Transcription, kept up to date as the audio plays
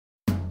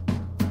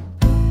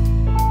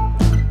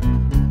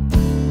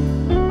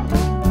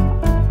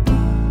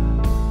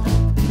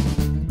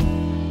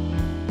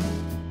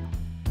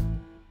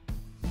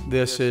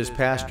This is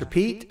Pastor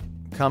Pete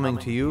coming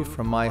to you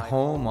from my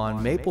home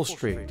on Maple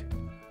Street.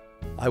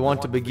 I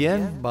want to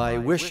begin by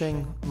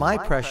wishing my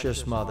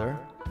precious mother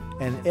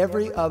and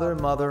every other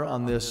mother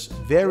on this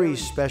very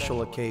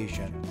special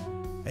occasion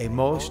a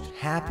most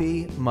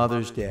happy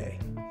Mother's Day.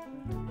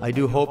 I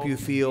do hope you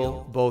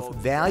feel both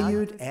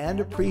valued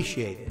and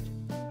appreciated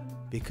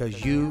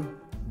because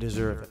you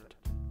deserve it.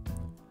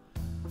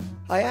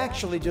 I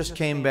actually just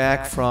came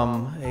back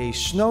from a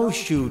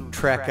snowshoe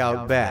trek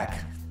out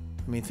back.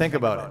 I mean, think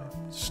about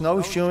it.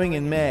 Snowshoeing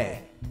in May.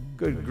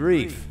 Good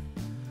grief.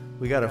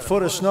 We got a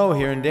foot of snow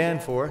here in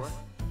Danforth.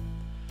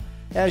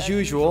 As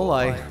usual,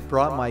 I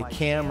brought my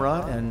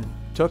camera and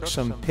took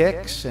some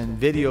pics and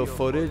video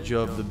footage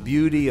of the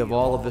beauty of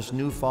all of this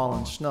new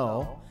fallen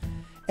snow.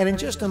 And in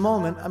just a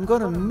moment, I'm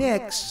going to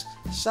mix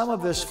some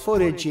of this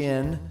footage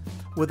in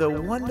with a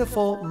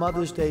wonderful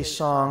Mother's Day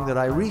song that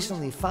I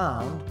recently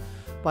found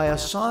by a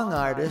song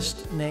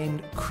artist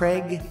named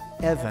Craig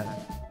Evan.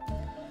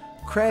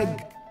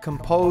 Craig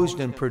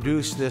composed and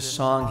produced this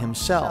song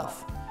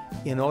himself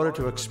in order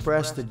to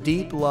express the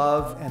deep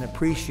love and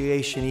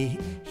appreciation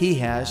he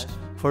has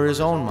for his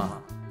own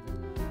mom.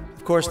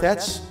 Of course,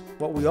 that's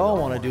what we all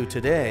want to do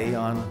today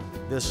on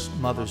this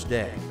Mother's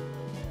Day.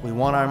 We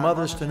want our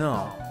mothers to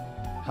know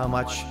how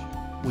much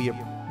we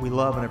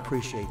love and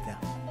appreciate them.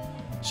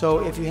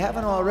 So if you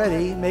haven't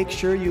already, make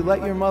sure you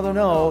let your mother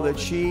know that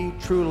she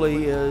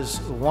truly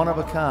is one of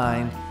a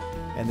kind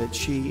and that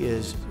she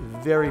is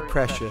very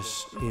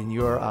precious in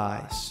your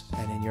eyes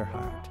and in your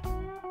heart.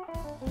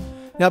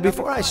 Now,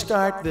 before I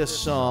start this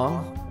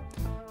song,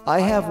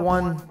 I have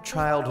one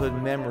childhood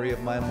memory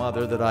of my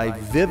mother that I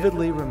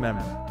vividly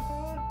remember.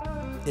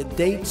 It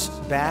dates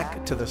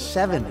back to the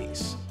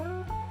 70s.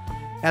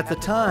 At the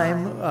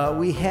time,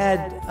 we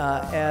had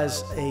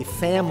as a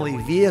family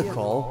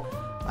vehicle,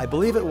 I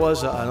believe it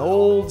was an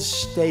old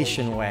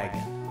station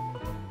wagon.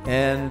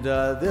 And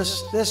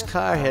this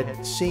car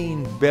had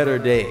seen better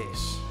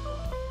days.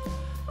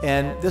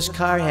 And this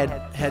car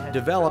had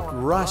developed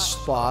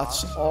rust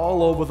spots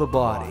all over the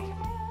body.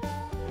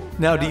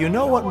 Now, do you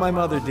know what my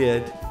mother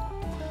did?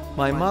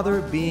 My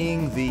mother,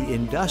 being the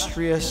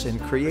industrious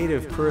and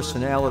creative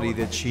personality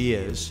that she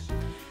is,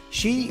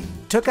 she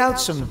took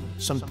out some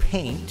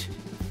paint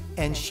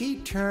and she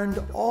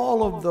turned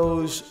all of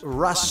those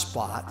rust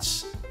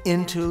spots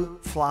into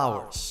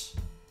flowers.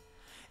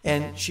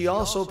 And she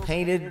also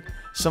painted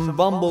some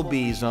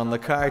bumblebees on the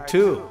car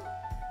too.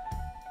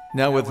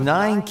 Now, with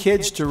 9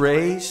 kids to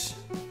raise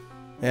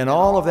and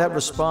all of that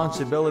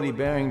responsibility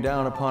bearing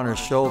down upon her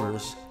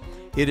shoulders,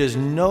 it is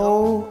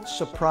no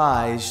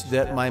surprise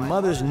that my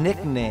mother's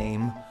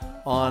nickname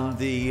on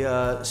the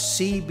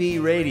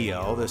CB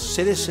radio, the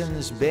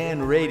Citizens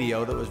Band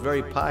radio that was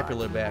very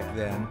popular back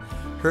then,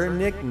 her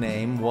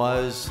nickname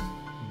was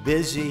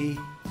Busy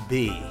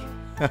Bee.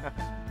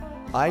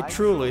 I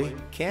truly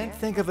can't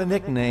think of a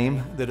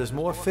nickname that is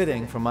more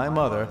fitting for my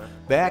mother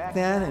back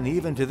then and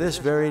even to this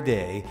very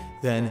day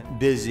than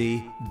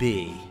Busy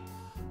Bee.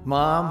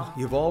 Mom,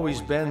 you've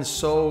always been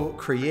so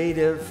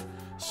creative,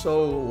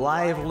 so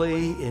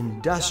lively,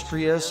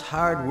 industrious,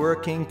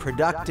 hardworking,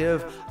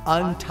 productive,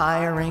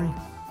 untiring,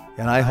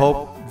 and I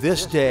hope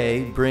this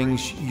day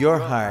brings your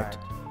heart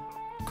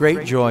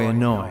great joy in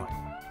knowing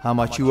how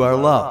much you are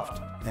loved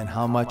and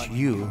how much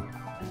you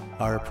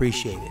are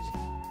appreciated.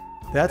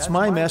 That's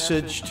my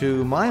message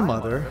to my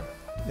mother,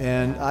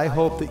 and I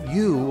hope that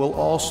you will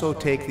also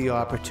take the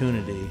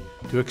opportunity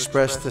to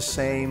express the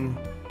same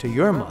to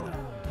your mother,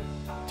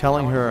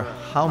 telling her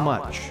how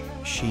much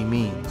she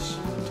means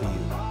to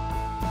you.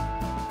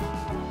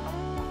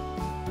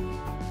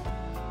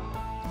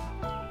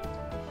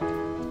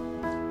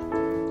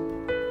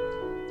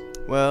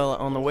 Well,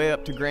 on the way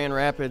up to Grand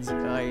Rapids,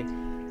 I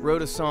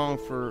wrote a song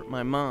for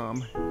my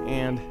mom,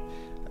 and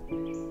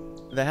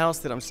the house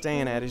that I'm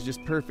staying at is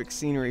just perfect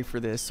scenery for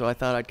this, so I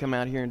thought I'd come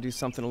out here and do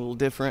something a little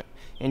different.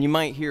 And you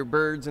might hear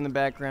birds in the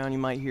background, you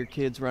might hear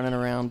kids running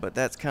around, but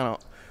that's kind of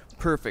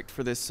perfect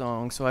for this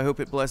song, so I hope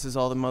it blesses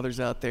all the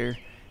mothers out there.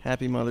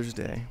 Happy Mother's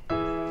Day.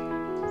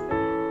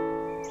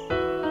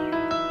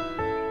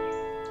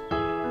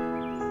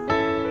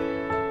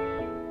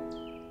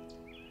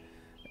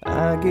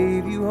 I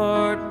gave you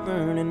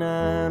heartburn and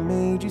I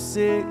made you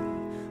sick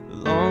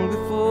long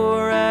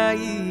before I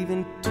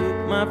even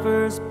took my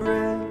first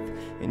breath.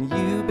 And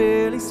you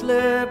barely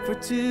slept for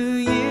 2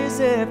 years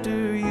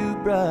after you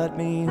brought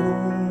me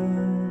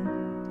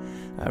home.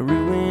 I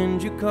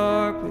ruined your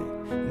carpet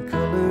and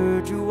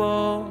colored your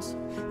walls,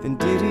 then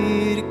did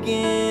it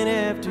again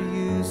after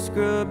you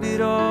scrubbed it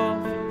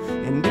off.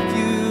 And if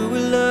you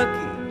were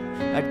lucky,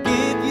 I'd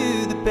give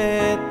you the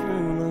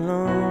bathroom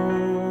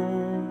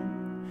alone.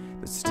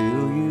 But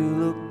still you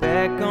look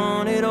back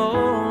on it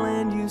all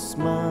and you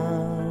smile.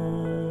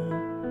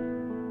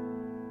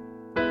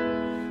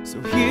 So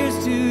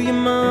here's to your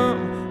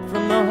mom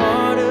from the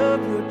heart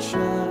of your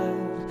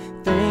child.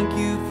 Thank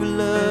you for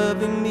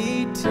loving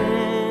me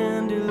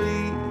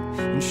tenderly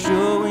and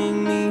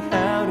showing me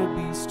how to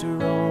be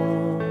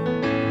strong.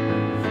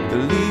 The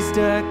least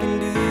I can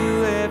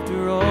do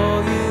after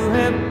all you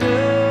have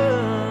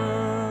done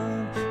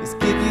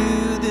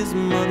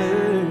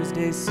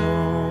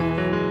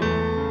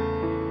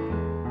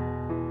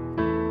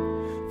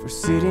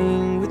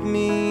sitting with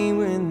me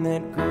when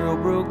that girl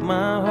broke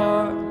my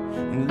heart,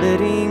 and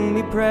letting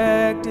me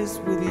practice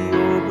with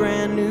your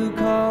brand new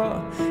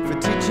car, for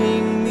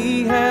teaching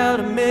me how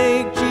to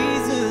make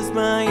Jesus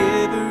my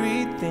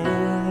everything,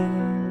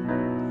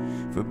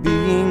 for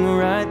being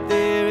right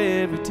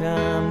there every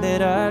time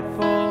that I'd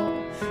fall,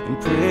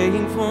 and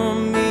praying for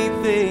me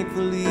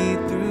faithfully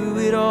through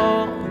it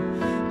all.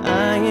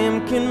 I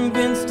am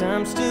convinced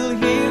I'm still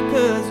here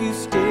 'cause you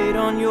stayed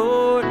on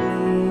your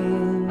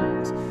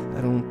knees.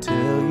 I don't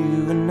tell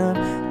you enough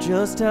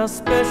just how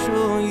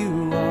special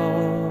you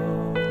are.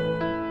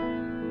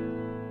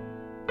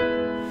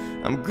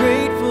 I'm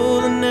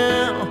grateful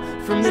now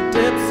from the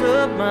depths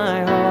of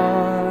my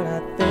heart. I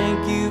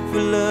thank you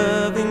for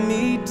loving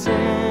me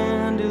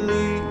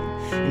tenderly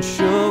and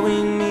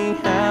showing me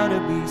how to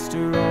be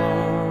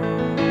strong.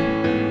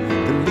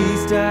 The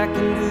least I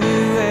can do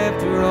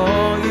after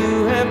all you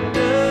have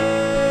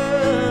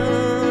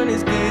done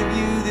is give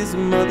you this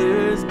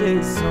Mother's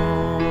Day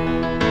song.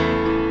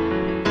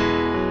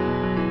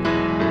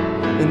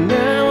 And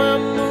now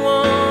I'm the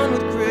one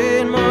with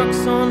gray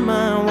marks on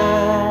my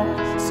wall,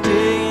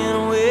 staying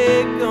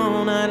awake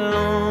all night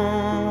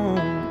long.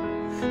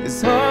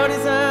 As hard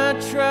as I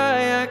try,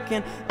 I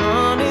can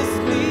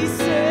honestly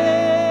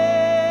say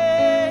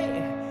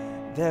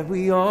that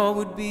we all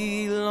would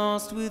be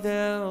lost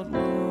without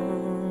Mom.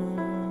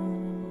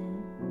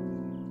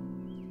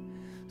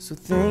 So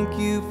thank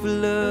you for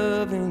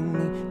loving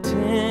me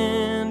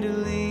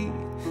tenderly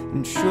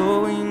and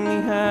showing me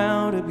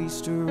how to be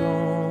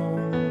strong.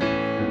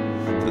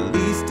 The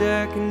least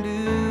I can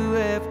do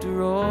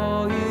after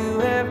all you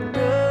have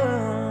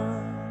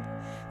done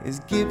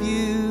is give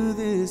you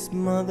this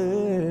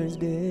Mother's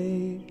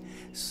Day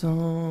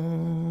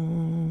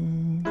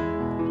song.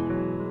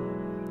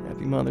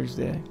 Happy Mother's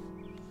Day.